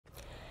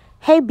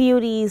Hey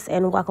beauties,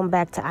 and welcome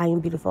back to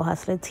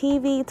IAmBeautifulHustler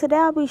TV. Today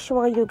I'll be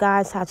showing you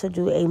guys how to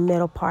do a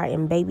middle part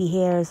in baby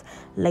hairs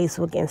lace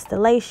wig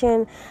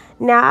installation.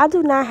 Now I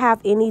do not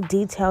have any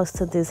details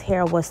to this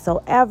hair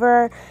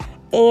whatsoever,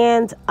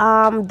 and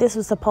this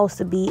was supposed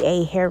to be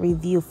a hair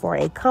review for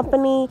a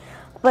company,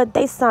 but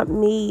they sent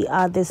me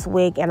this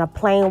wig in a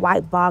plain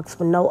white box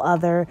with no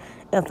other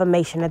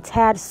information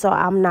attached, so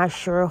I'm not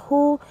sure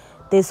who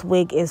this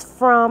wig is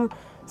from.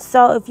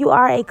 So if you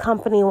are a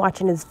company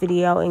watching this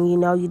video and you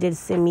know you did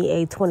send me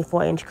a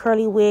 24-inch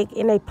curly wig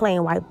in a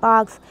plain white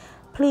box,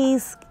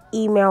 please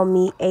email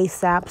me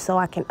ASAP so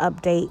I can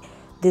update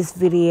this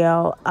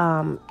video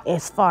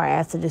as far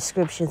as the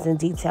descriptions and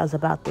details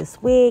about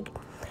this wig.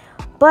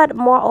 But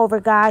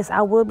moreover, guys,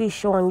 I will be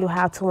showing you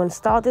how to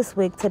install this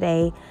wig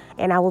today,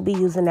 and I will be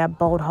using that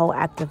BOLDHOLD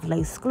active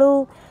lace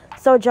glue.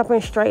 So jumping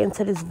straight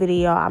into this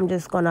video, I'm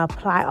just going to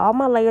apply all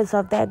my layers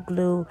of that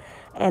glue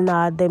and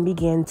then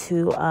begin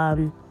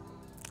to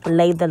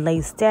lay the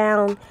lace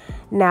down.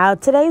 Now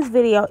today's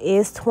video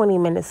is 20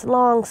 minutes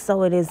long,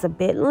 so it is a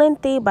bit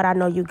lengthy, but I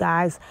know you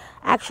guys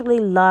actually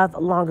love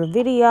longer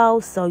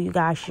videos, so you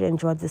guys should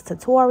enjoy this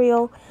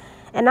tutorial.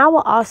 And I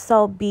will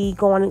also be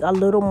going a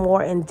little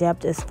more in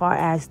depth as far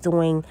as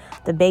doing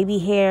the baby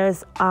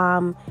hairs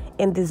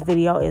in this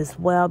video as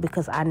well,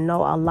 because I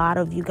know a lot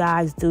of you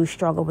guys do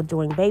struggle with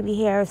doing baby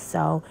hairs.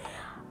 So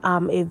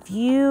if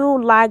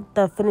you like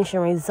the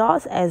finishing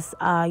results as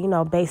you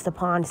know, based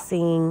upon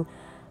seeing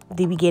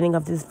the beginning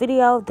of this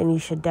video, then you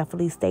should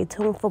definitely stay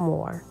tuned for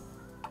more.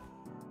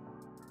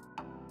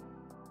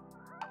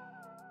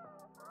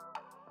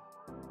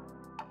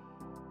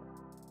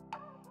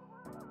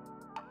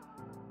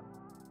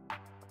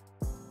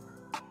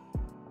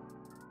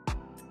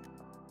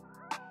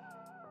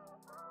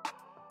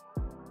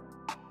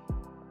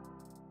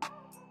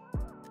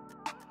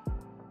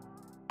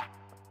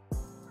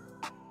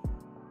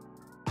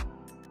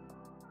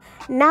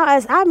 Now,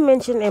 as I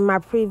mentioned in my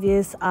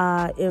previous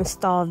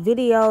install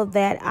video,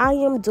 that I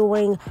am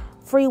doing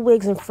free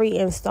wigs and free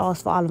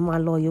installs for all of my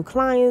loyal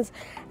clients.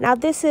 Now,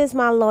 this is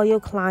my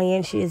loyal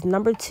client. She is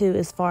number 2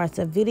 as far as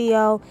the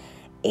video,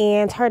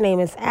 and her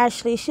name is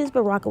Ashley. She's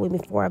been rocking with me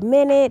for a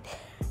minute,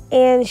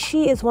 and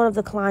she is one of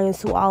the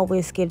clients who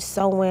always gets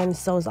sew-in,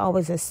 so it's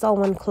always a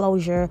sew-in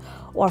closure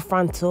or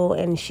frontal,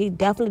 and she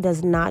definitely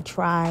does not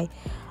try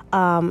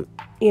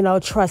you know,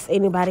 trust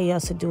anybody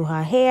else to do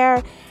her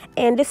hair.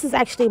 And this is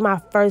actually my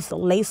first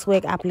lace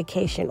wig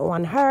application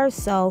on her,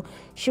 so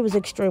she was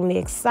extremely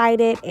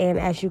excited. And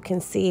as you can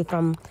see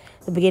from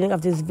the beginning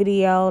of this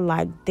video,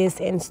 like,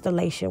 this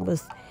installation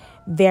was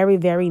very,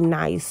 very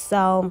nice.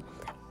 So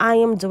I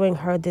am doing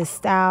her this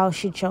style.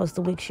 She chose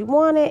the wig she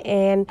wanted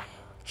and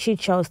she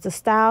chose the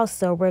style,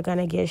 so we're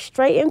gonna get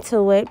straight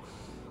into it.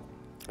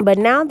 But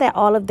now that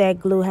all of that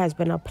glue has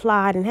been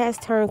applied and has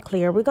turned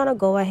clear, we're going to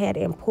go ahead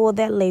and pull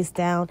that lace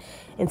down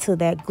into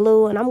that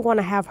glue. And I'm going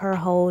to have her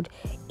hold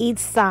each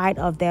side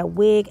of that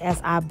wig as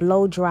I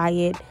blow dry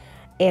it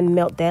and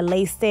melt that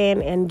lace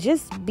in. And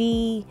just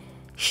be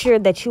sure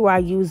that you are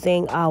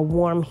using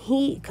warm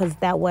heat, because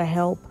that will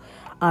help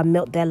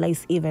melt that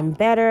lace even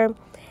better.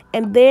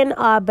 And then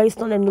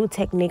based on the new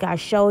technique I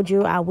showed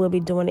you, I will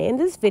be doing it in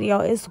this video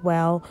as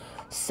well.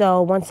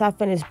 So once I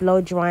finish blow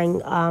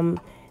drying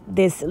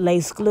this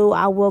lace glue,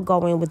 I will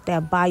go in with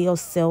that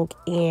BIOSILK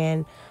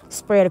and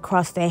spread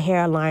across that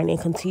hairline and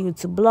continue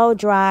to blow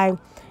dry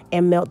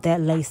and melt that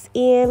lace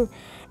in.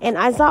 And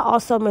as I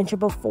also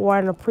mentioned before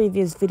in a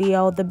previous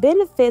video, the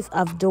benefits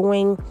of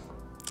doing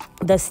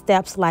the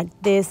steps like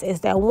this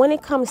is that when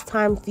it comes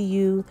time for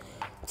you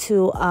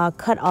to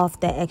cut off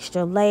that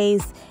extra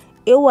lace,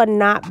 it will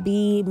not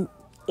be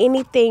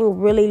anything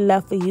really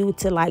left for you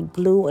to like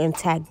glue and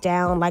tack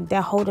down. Like,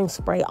 that holding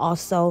spray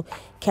also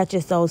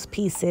catches those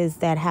pieces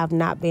that have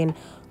not been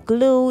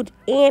glued,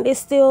 and it's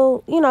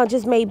still, you know,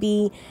 just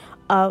maybe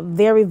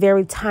very,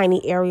 very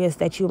tiny areas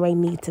that you may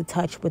need to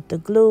touch with the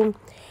glue.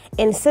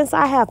 And since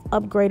I have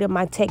upgraded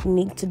my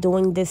technique to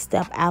doing this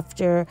step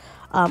after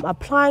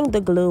applying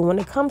the glue, when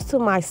it comes to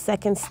my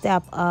second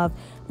step of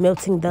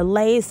melting the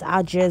lace,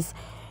 I just,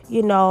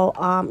 you know,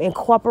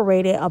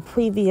 incorporated a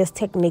previous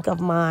technique of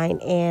mine,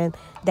 and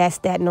that's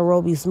that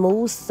NAIROBI's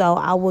mousse. So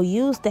I will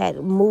use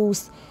that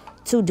mousse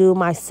to do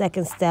my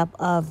second step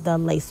of the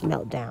lace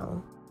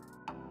meltdown.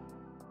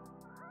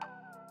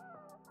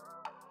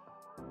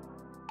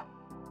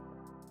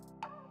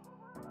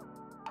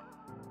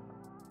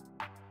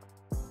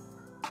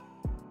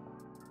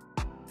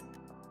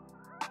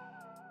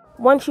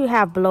 Once you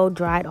have blow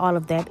dried all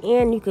of that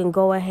in, you can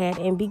go ahead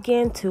and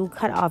begin to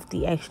cut off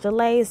the extra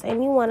lace,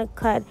 and you want to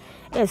cut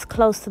as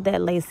close to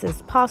that lace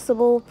as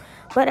possible.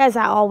 But as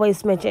I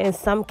always mention, in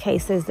some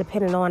cases,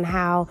 depending on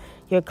how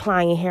your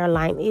client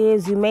hairline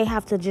is, you may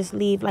have to just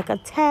leave like a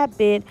tad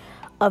bit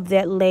of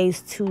that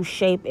lace to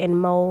shape and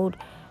mold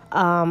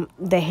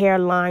the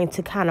hairline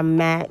to kind of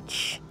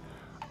match,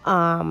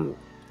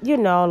 you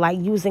know, like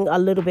using a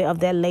little bit of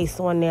that lace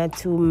on there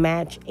to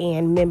match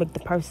and mimic the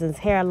person's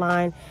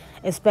hairline,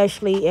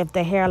 especially if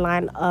the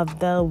hairline of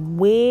the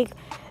wig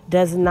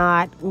does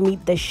not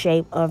meet the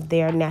shape of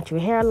their natural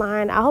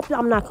hairline. I hope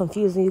I'm not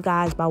confusing you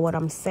guys by what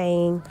I'm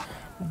saying,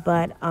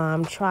 but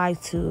try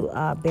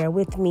to bear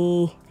with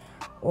me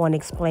on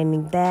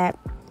explaining that.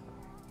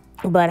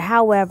 But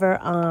however,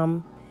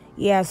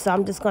 yeah, so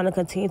I'm just going to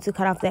continue to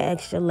cut off that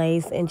extra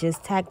lace and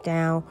just tack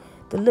down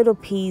the little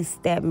piece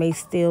that may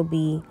still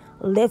be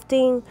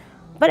lifting.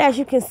 But as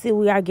you can see,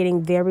 we are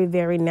getting very,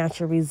 very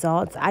natural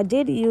results. I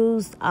did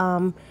use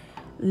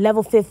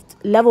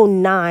level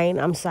 9.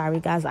 I'm sorry,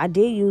 guys. I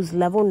did use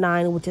level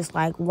 9, which is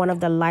like one of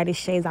the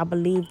lightest shades I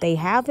believe they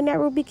have in that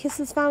Ruby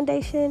Kisses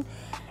foundation.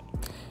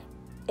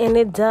 And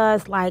it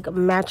does like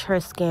match her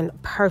skin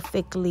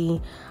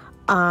perfectly.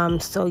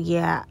 So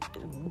yeah,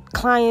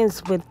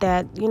 clients with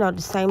that, you know,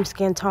 the same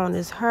skin tone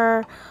as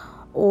her,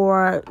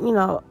 or, you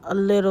know, a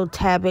little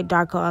tad bit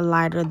darker or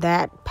lighter,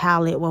 that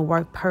palette will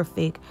work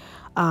perfect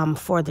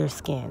for their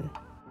skin.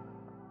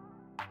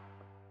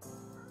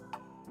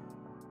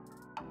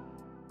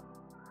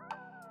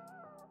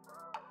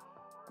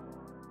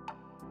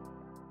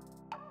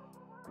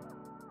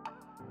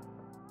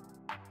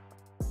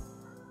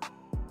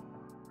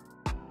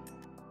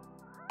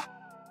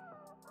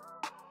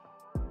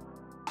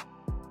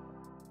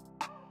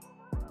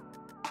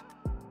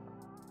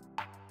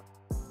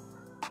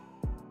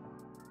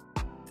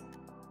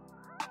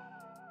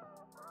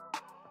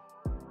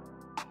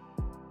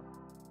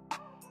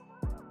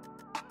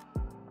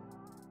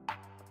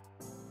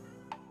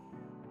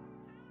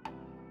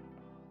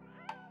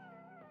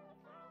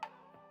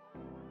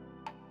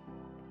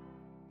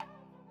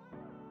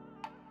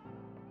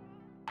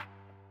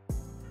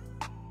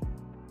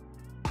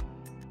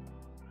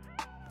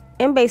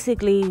 And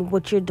basically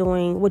what you're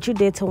doing, what you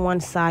did to one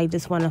side, you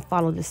just want to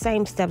follow the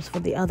same steps for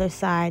the other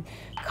side.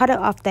 Cut it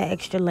off that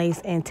extra lace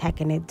and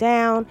tacking it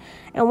down.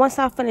 And once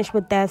I finish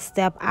with that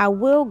step, I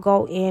will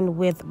go in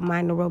with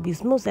my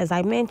NAIROBI's mousse, as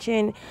I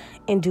mentioned,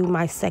 and do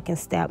my second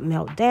step,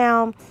 melt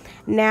down.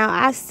 Now,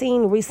 I've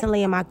seen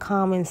recently in my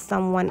comments,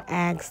 someone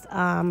asked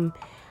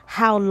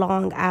how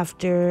long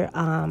after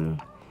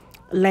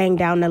laying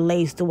down the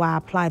lace do I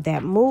apply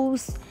that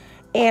mousse.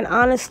 And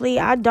honestly,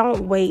 I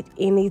don't wait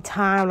any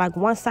time. Like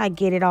once I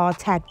get it all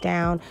tacked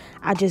down,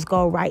 I just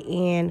go right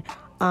in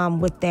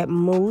with that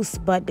mousse.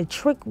 But the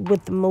trick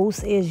with the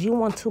mousse is you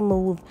want to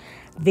move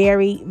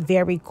very,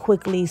 very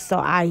quickly. So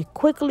I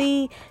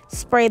quickly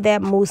spray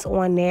that mousse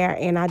on there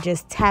and I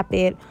just tap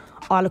it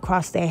all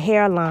across their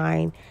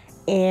hairline.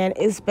 And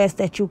it's best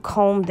that you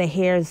comb the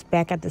hairs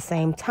back at the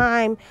same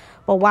time.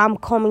 But while I'm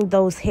combing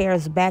those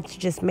hairs back to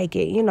just make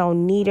it, you know,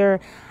 neater,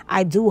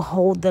 I do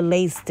hold the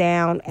lace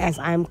down as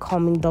I'm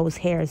combing those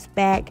hairs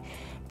back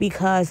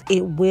because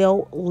it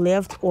will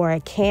lift, or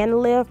it can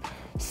lift.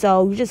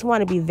 So you just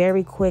want to be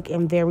very quick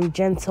and very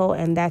gentle,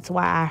 and that's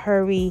why I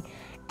hurry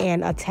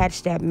and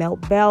attach that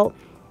melt belt.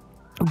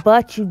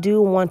 But you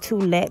do want to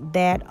let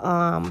that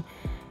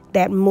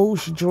that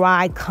mousse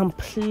dry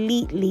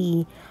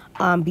completely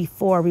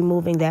before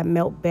removing that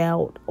melt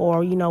belt,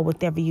 or, you know,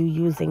 whatever you're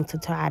using to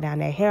tie down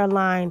that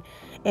hairline.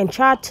 And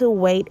try to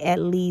wait at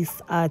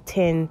least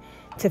 10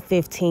 to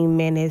 15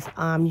 minutes.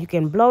 You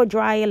can blow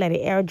dry it, let it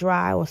air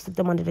dry, or stick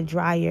them under the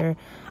dryer.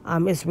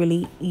 It's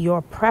really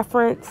your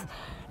preference.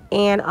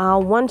 And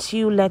once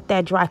you let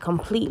that dry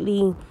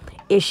completely,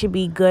 it should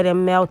be good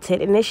and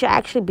melted, and it should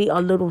actually be a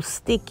little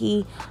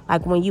sticky,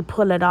 like when you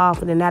pull it off,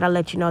 and then that'll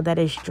let you know that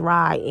it's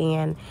dry.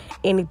 And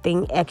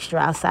anything extra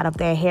outside of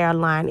that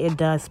hairline, it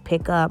does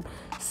pick up,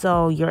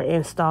 so your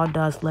install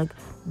does look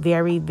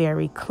very,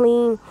 very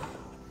clean.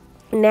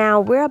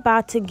 Now we're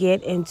about to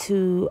get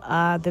into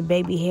the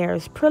baby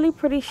hairs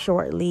pretty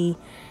shortly,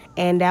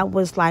 and that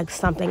was like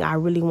something I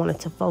really wanted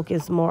to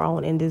focus more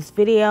on in this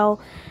video.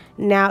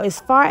 Now,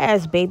 as far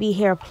as baby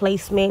hair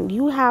placement,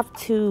 you have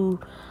to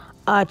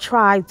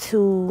try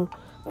to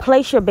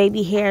place your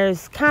baby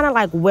hairs kind of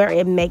like where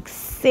it makes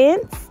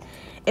sense,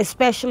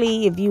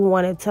 especially if you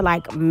wanted to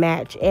like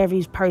match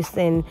every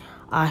person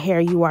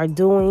hair you are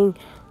doing.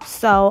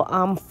 So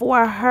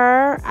for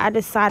her, I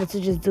decided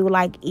to just do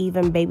like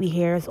even baby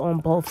hairs on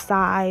both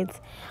sides.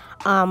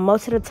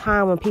 Most of the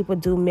time when people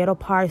do middle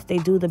parts, they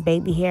do the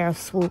baby hair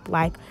swoop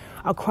like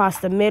across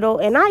the middle,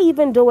 and I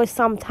even do it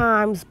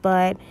sometimes,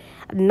 but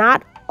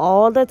not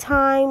all the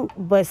time.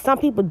 But some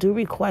people do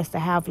request to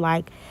have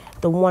like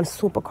the one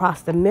swoop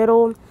across the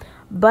middle.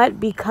 But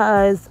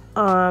because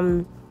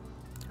I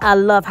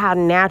love how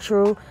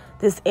natural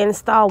this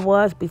install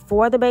was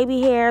before the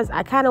baby hairs,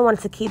 I kind of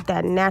wanted to keep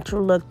that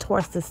natural look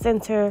towards the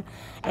center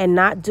and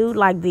not do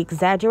like the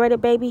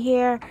exaggerated baby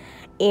hair.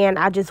 And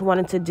I just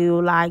wanted to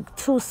do like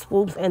 2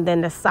 swoops and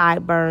then the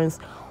sideburns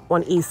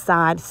on each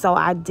side. So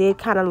I did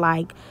kind of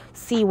like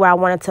see where I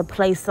wanted to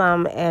place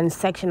them and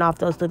section off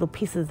those little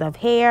pieces of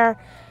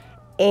hair.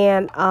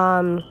 And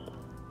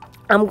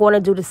I'm going to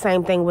do the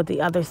same thing with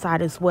the other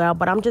side as well,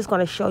 but I'm just going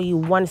to show you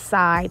one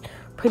side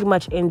pretty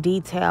much in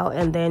detail,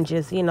 and then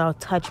just, you know,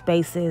 touch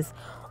bases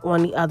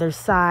on the other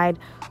side.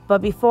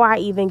 But before I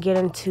even get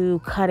into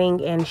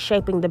cutting and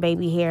shaping the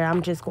baby hair,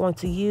 I'm just going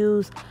to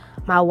use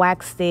my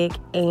wax stick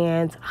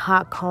and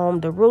hot comb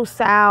the roots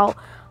out,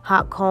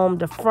 hot comb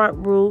the front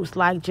roots,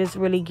 like just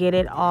really get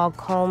it all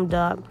combed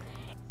up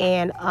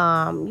and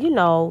you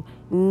know,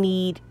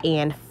 neat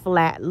and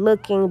flat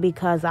looking,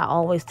 because I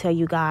always tell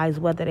you guys,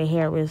 whether the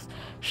hair is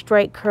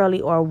straight, curly,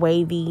 or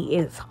wavy,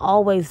 it's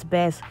always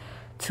best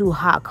to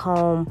hot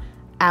comb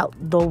out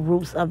the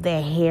roots of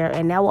their hair,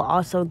 and that will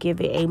also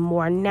give it a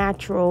more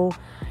natural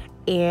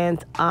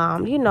and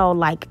you know,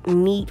 like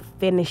neat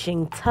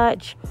finishing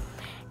touch.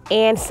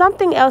 And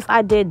something else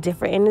I did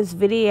different in this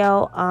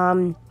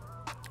video,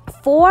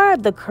 for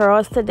the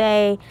curls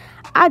today,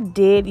 I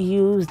did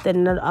use the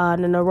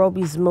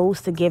NAIROBI's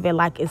mousse to give it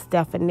like its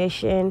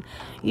definition.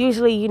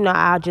 Usually, you know,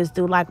 I'll just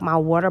do like my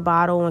water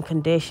bottle and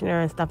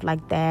conditioner and stuff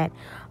like that,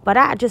 but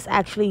I just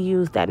actually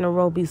used that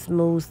NAIROBI's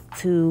mousse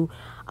to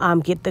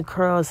get the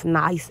curls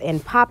nice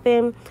and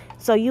popping.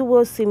 So you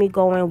will see me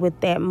going with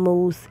that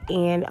mousse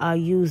and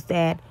use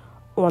that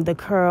on the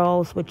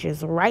curls, which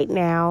is right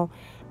now.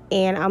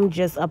 And I'm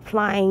just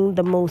applying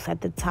the mousse at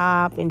the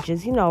top and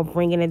just, you know,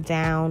 bringing it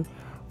down,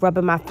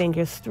 rubbing my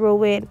fingers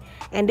through it.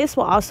 And this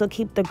will also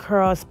keep the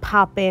curls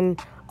popping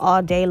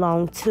all day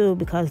long too,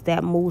 because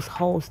that mousse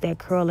holds that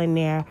curl in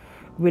there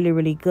really,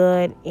 really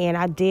good. And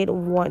I did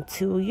want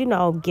to, you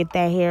know, get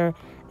that hair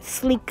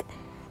sleek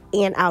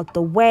and out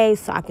the way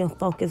so I can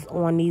focus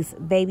on these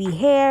baby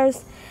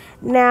hairs.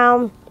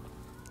 Now,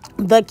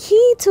 the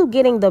key to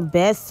getting the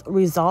best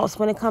results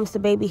when it comes to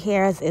baby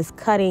hairs is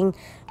cutting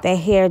the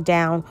hair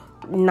down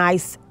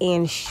nice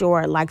and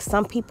short. Like,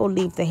 some people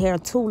leave the hair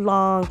too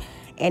long,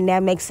 and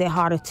that makes it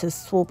harder to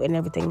swoop and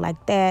everything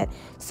like that.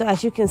 So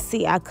as you can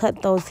see, I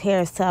cut those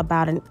hairs to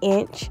about 1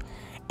 inch.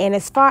 And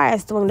as far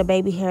as doing the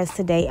baby hairs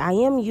today, I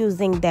am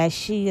using that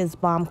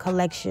SHEISBOMB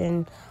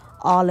collection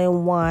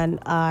all-in-one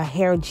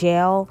hair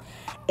gel.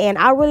 And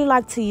I really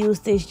like to use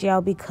this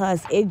gel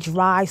because it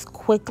dries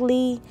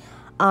quickly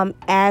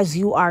as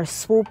you are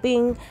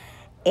swooping.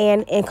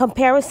 And in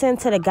comparison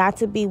to the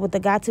Got2b, with the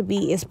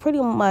Got2b, it's pretty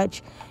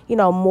much, you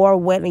know, more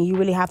wet and you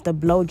really have to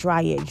blow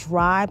dry it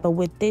dry. But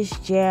with this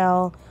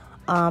gel,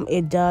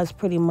 it does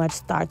pretty much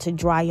start to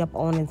dry up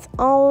on its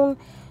own.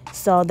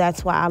 So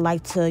that's why I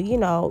like to, you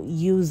know,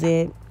 use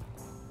it.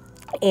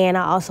 And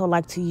I also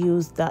like to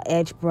use the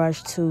edge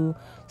brush to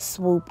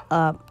swoop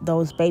up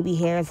those baby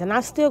hairs. And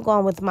I'm still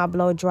going with my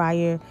blow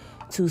dryer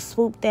to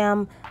swoop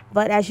them.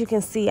 But as you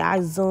can see,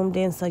 I zoomed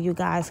in so you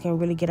guys can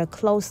really get a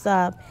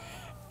close-up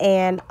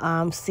and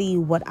see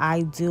what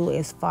I do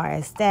as far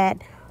as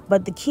that.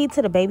 But the key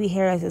to the baby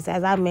hairs is,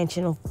 as I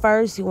mentioned,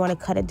 first you want to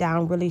cut it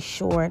down really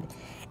short.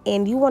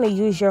 And you want to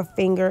use your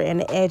finger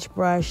and the edge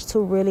brush to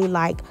really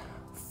like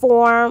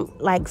form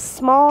like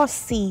small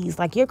C's.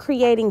 Like you're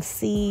creating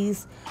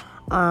C's.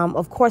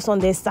 Of course, on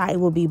this side, it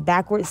will be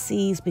backward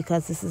C's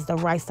because this is the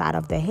right side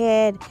of the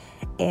head.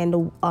 And,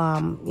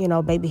 you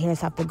know, baby hairs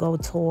have to go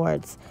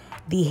towards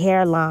the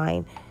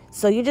hairline.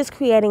 So you're just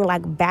creating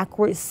like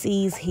backward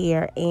C's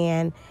here.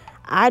 And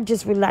I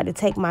just really like to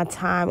take my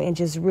time and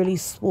just really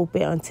swoop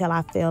it until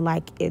I feel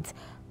like it's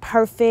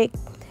perfect.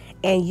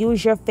 And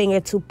use your finger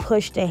to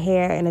push the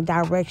hair in a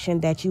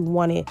direction that you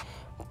want it,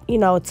 you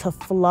know, to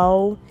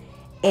flow.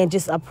 And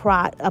just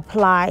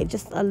apply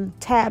just a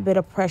tad bit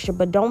of pressure,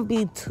 but don't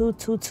be too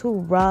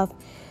rough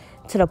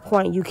to the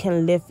point you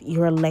can lift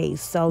your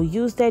lace. So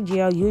use that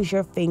gel, use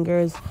your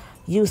fingers,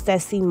 use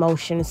that C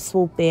motion,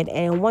 swoop it.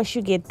 And once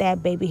you get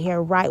that baby hair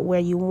right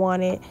where you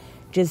want it,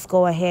 just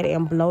go ahead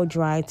and blow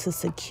dry to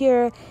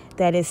secure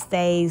that it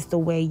stays the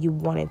way you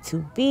want it to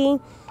be.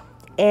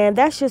 And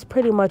that's just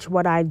pretty much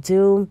what I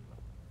do.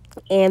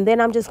 And then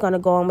I'm just going to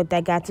go on with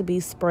that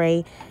Got2b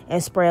spray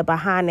and spray it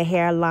behind the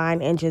hairline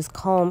and just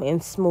comb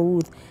and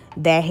smooth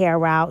that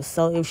hair out.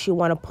 So if she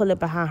want to pull it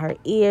behind her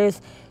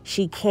ears,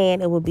 she can.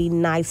 It will be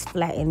nice,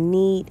 flat, and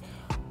neat.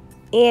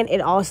 And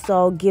it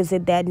also gives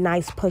it that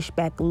nice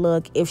pushback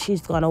look if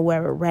she's going to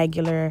wear it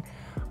regular,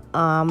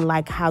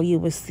 like how you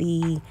would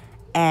see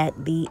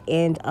at the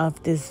end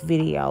of this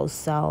video.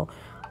 So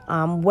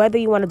whether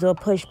you want to do a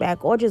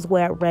pushback or just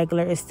wear it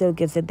regular, it still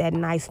gives it that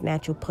nice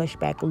natural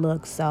pushback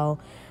look. So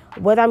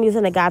whether I'm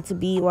using the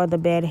Got2b or the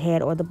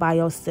Bedhead or the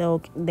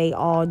BIOSILK, they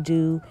all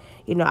do,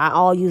 you know,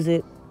 I use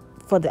it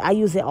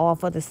all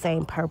for the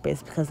same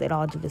purpose because it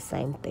all do the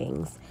same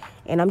things.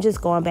 And I'm just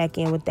going back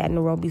in with that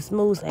NAIROBI's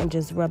mousse and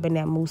just rubbing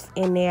that mousse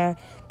in there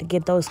to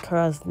get those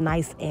curls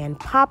nice and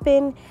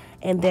popping.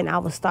 And then I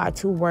will start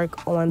to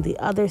work on the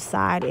other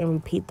side and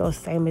repeat those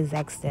same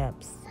exact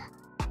steps.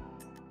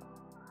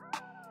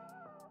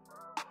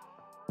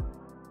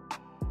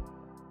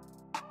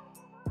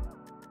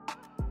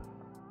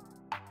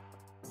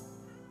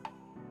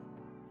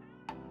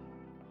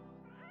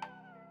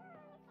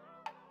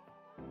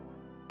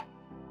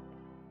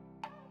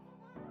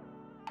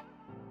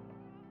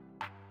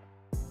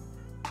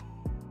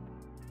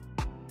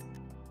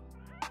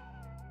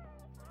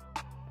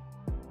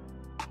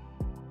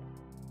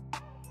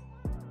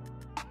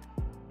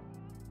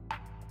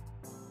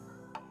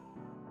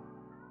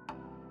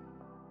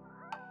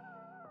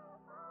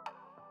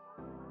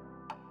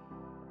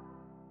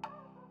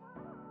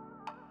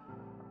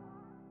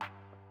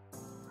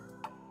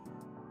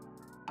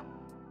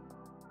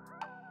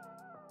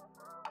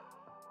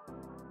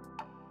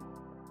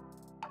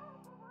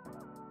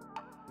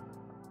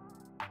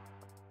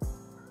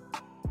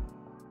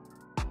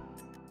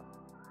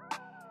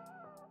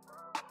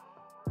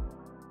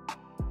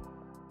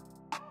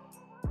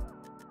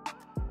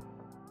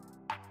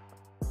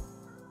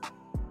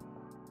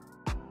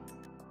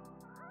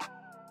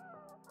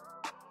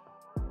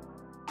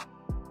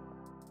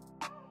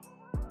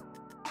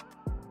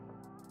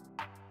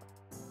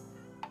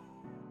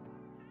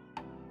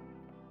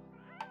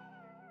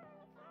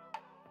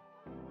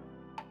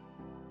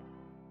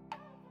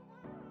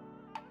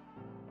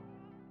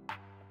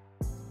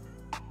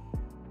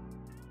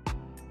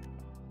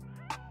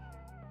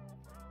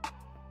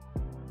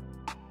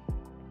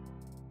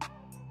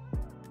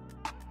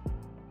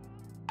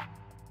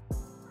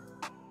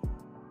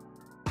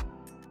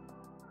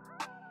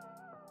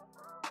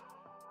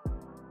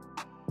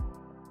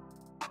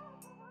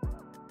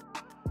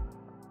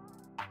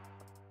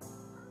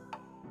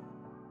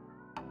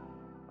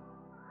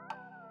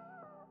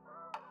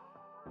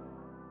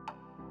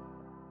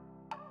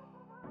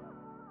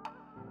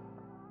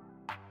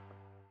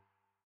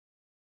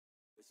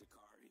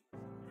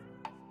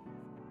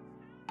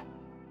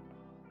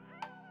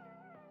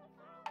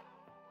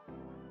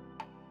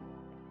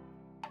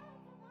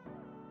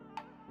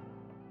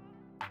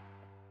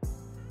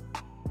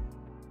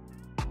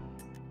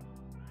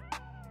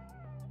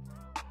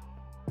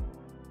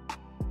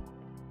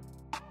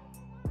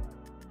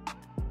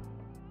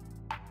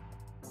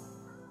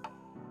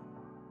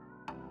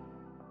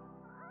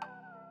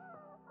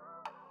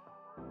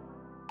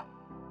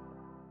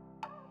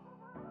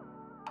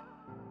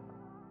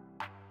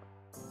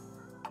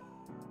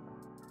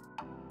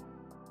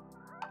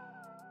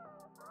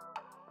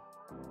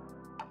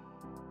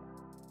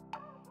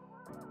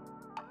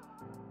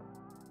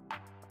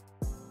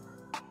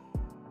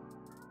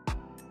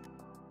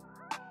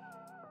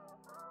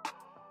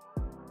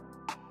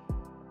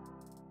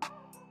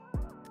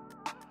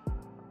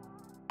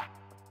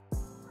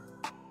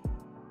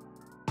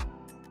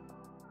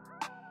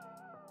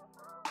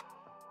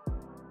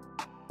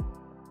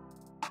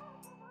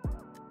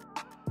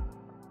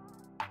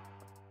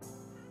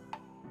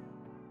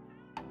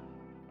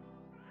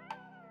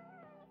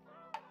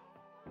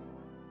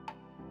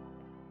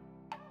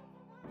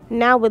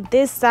 Now with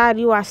this side,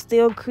 you are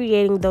still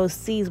creating those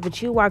C's,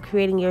 but you are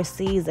creating your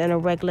C's in a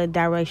regular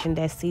direction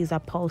that C's are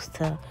supposed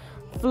to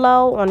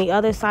flow. On the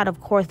other side,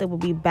 of course, there will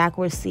be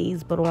backward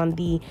C's, but on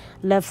the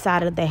left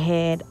side of the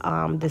head,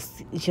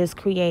 just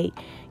create,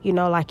 you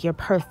know, like your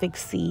perfect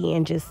C,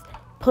 and just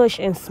push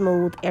and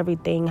smooth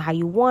everything how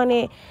you want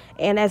it.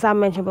 And as I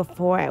mentioned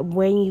before,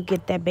 when you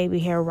get that baby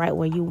hair right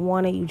where you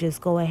want it, you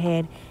just go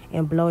ahead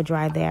and blow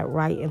dry that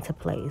right into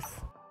place.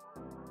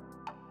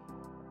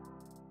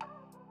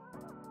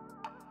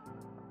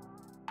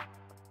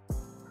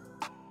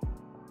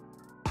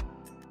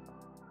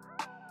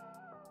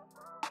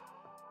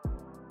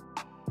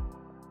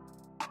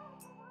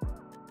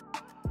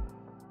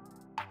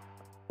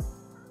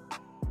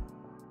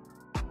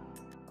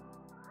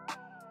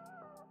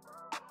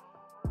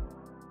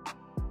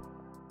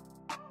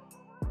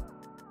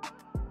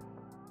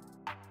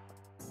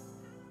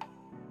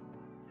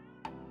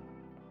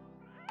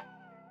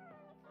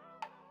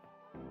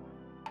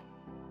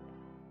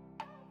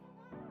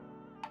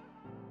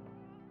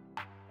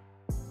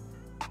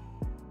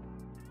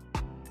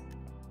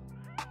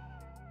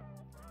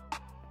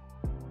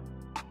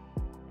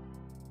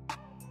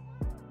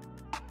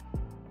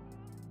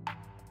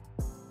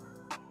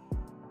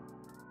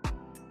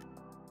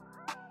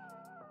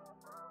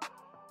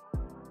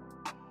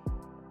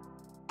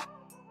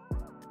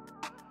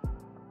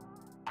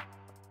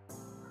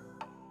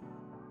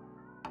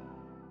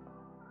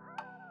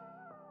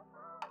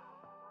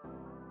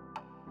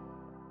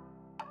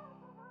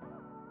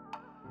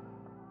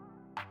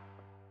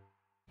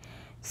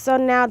 So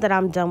now that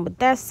I'm done with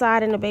that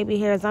side and the baby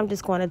hairs, I'm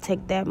just going to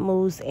take that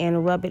mousse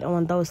and rub it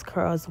on those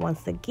curls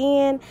once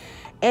again.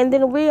 And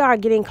then we are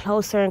getting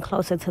closer and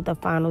closer to the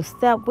final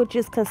step, which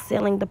is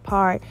concealing the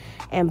part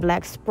and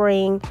black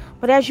spraying.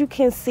 But as you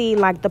can see,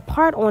 like, the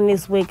part on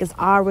this wig is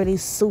already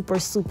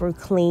super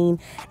clean.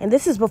 And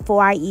this is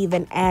before I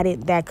even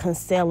added that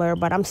concealer,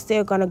 but I'm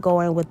still going to go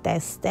in with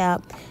that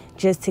step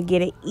just to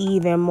get it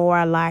even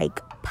more like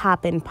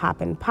popping.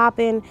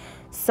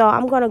 So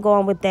I'm going to go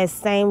on with that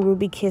same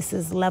Ruby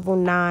Kisses level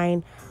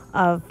 9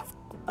 of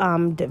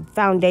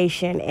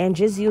foundation, and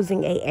just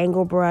using a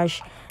angle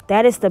brush.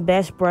 That is the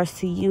best brush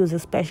to use,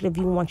 especially if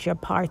you want your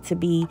part to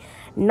be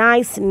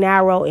nice,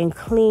 narrow, and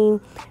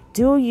clean.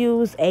 Do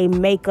use a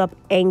makeup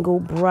angle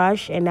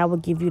brush, and that will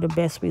give you the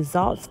best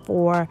results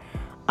for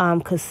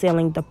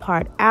concealing the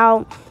part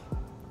out.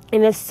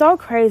 And it's so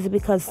crazy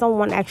because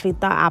someone actually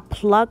thought I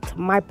plucked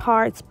my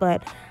parts,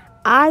 but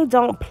I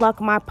don't pluck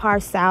my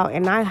parts out,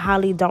 and I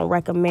highly don't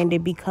recommend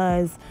it,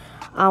 because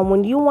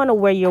when you want to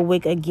wear your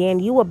wig again,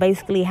 you will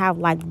basically have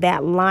like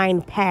that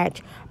line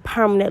patch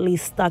permanently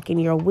stuck in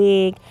your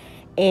wig,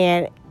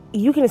 and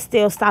you can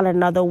still style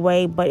another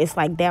way, but it's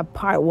like that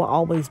part will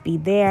always be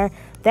there.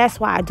 That's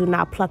why I do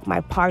not pluck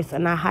my parts,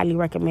 and I highly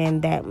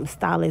recommend that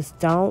stylists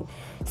don't.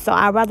 So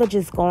I'd rather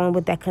just go in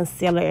with that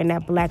concealer and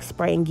that black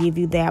spray and give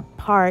you that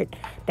part,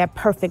 that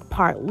perfect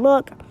part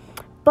look.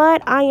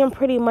 But I am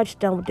pretty much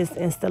done with this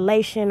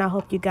installation. I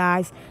hope you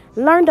guys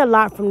learned a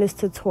lot from this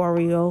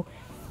tutorial,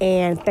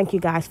 and thank you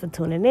guys for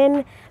tuning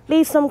in.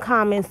 Leave some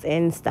comments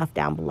and stuff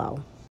down below.